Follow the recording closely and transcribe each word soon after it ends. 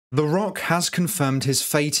The Rock has confirmed his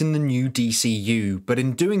fate in the new DCU, but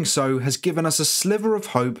in doing so has given us a sliver of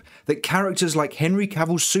hope that characters like Henry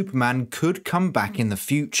Cavill's Superman could come back in the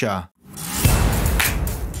future.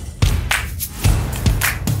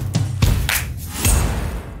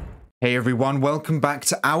 Hey everyone, welcome back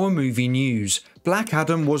to our movie news. Black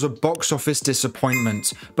Adam was a box office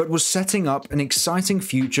disappointment, but was setting up an exciting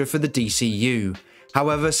future for the DCU.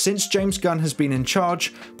 However, since James Gunn has been in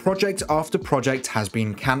charge, project after project has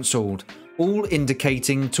been cancelled, all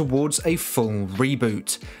indicating towards a full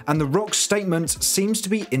reboot, and The Rock's statement seems to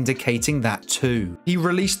be indicating that too. He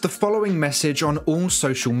released the following message on all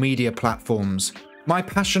social media platforms. My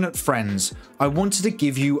passionate friends, I wanted to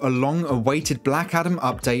give you a long-awaited Black Adam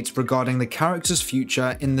update regarding the character's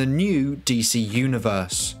future in the new DC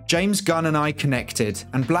universe. James Gunn and I connected,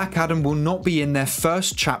 and Black Adam will not be in their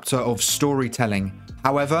first chapter of storytelling.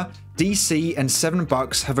 However, DC and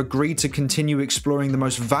 $7 have agreed to continue exploring the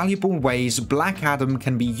most valuable ways Black Adam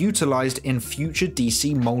can be utilized in future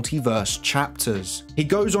DC multiverse chapters. He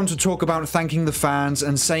goes on to talk about thanking the fans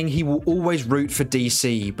and saying he will always root for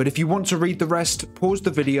DC, but if you want to read the rest, pause the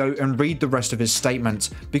video and read the rest of his statement,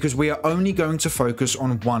 because we are only going to focus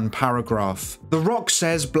on one paragraph. The Rock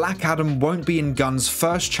says Black Adam won't be in Gunn's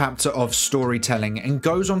first chapter of storytelling, and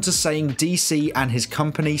goes on to saying DC and his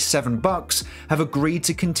company $7 have agreed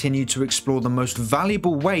to continue to explore the most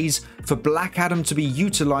valuable ways for Black Adam to be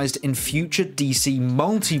utilized in future DC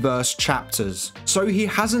multiverse chapters. So he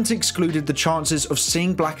hasn't excluded the chances of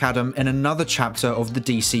seeing Black Adam in another chapter of the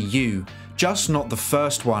DCU, just not the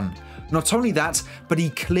first one. Not only that, but he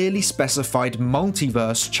clearly specified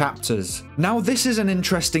multiverse chapters. Now this is an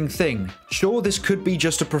interesting thing. Sure, this could be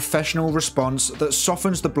just a professional response that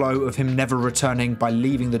softens the blow of him never returning by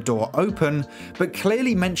leaving the door open, but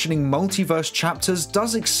clearly mentioning multiverse chapters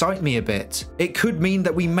does excite me a bit. It could mean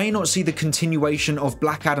that we may not see the continuation of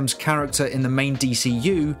Black Adam's character in the main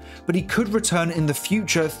DCU, but he could return in the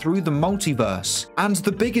future through the multiverse. And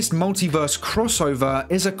the biggest multiverse crossover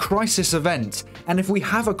is a crisis event, and if we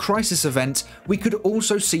have a crisis event, we could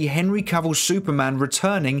also see Henry Cavill's Superman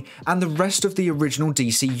returning and the rest of the original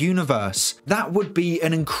DC universe. That would be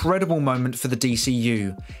an incredible moment for the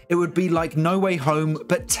DCU. It would be like No Way Home,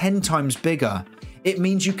 but 10 times bigger. It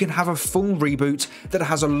means you can have a full reboot that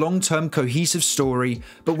has a long-term cohesive story,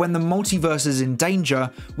 but when the multiverse is in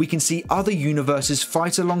danger, we can see other universes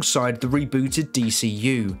fight alongside the rebooted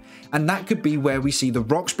DCU. And that could be where we see The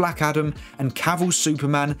Rock's Black Adam and Cavill's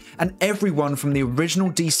Superman and everyone from the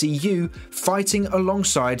original DCU fighting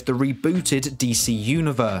alongside the rebooted DC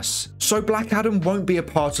universe. So Black Adam won't be a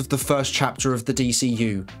part of the first chapter of the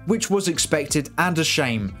DCU, which was expected and a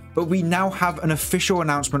shame, but we now have an official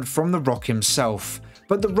announcement from The Rock himself.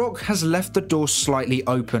 But The Rock has left the door slightly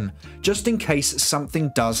open, just in case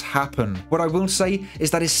something does happen. What I will say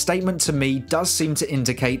is that his statement to me does seem to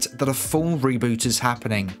indicate that a full reboot is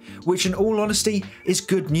happening, which in all honesty is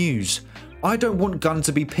good news. I don't want Gunn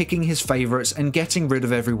to be picking his favourites and getting rid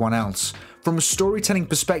of everyone else. From a storytelling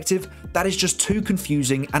perspective, that is just too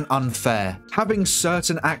confusing and unfair. Having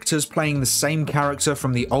certain actors playing the same character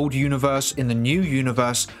from the old universe in the new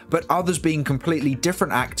universe, but others being completely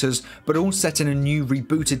different actors, but all set in a new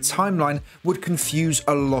rebooted timeline would confuse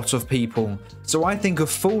a lot of people. So I think a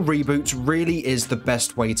full reboot really is the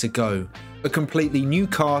best way to go. A completely new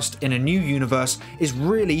cast in a new universe is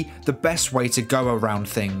really the best way to go around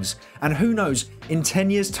things. And who knows, in 10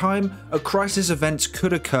 years' time, a crisis event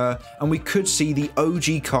could occur and we could see the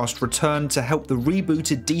OG cast return to help the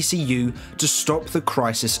rebooted DCU to stop the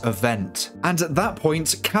crisis event. And at that point,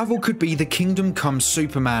 Cavill could be the Kingdom Come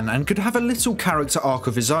Superman and could have a little character arc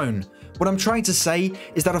of his own. What I'm trying to say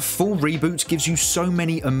is that a full reboot gives you so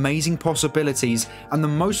many amazing possibilities and the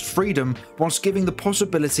most freedom whilst giving the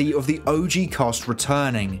possibility of the OG cast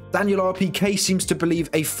returning. Daniel RPK seems to believe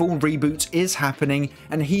a full reboot is happening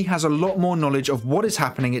and he has a lot more knowledge of what is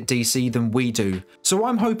happening at DC than we do. So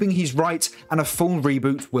I'm hoping he's right and a full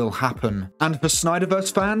reboot will happen. And for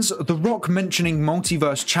Snyderverse fans, The Rock mentioning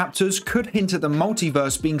multiverse chapters could hint at the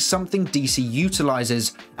multiverse being something DC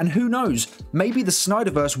utilizes. And who knows, maybe the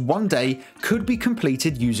Snyderverse one day could be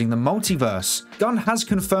completed using the multiverse. Gunn has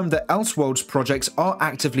confirmed that Elseworlds projects are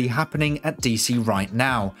actively happening at DC right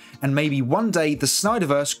now, and maybe one day the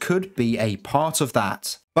Snyderverse could be a part of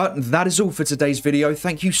that. But that is all for today's video.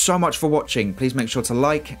 Thank you so much for watching. Please make sure to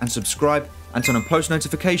like and subscribe and turn on post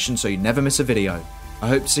notifications so you never miss a video. I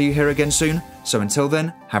hope to see you here again soon, so until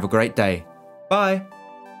then, have a great day. Bye!